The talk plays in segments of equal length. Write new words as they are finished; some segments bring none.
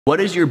What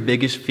is your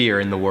biggest fear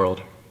in the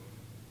world?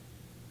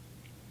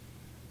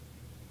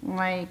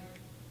 Like,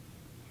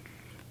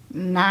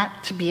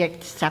 not to be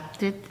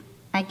accepted,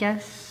 I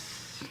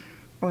guess,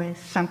 or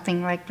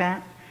something like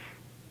that.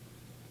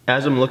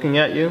 As I'm looking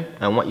at you,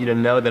 I want you to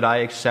know that I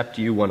accept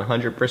you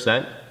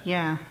 100%.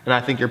 Yeah. And I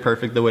think you're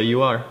perfect the way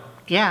you are.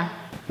 Yeah.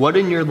 What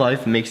in your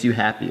life makes you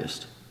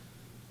happiest?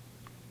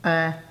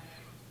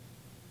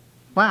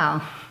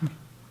 Wow.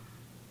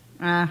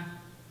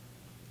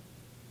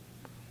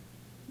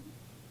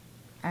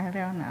 I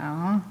don't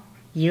know.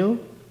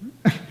 You?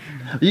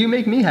 You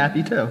make me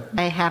happy too.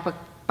 I have a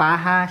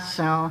Baja,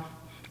 so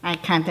I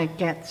kind of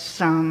get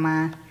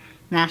some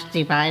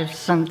nasty vibes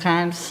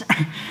sometimes.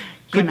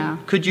 You know.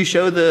 Could you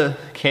show the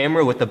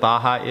camera what the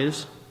Baja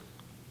is?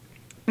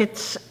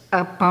 It's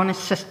a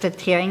bone-assisted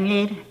hearing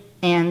aid,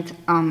 and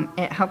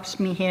it helps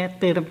me hear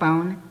through the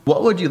bone.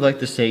 What would you like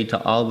to say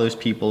to all those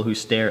people who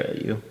stare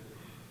at you?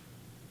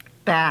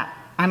 That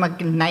I'm a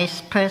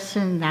nice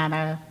person, not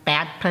a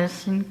bad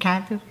person,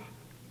 kind of.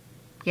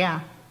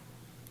 Yeah.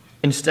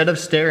 Instead of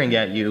staring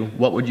at you,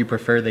 what would you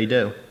prefer they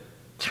do?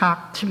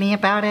 Talk to me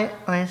about it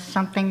or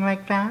something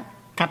like that.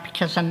 That's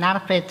because I'm not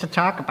afraid to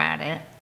talk about it.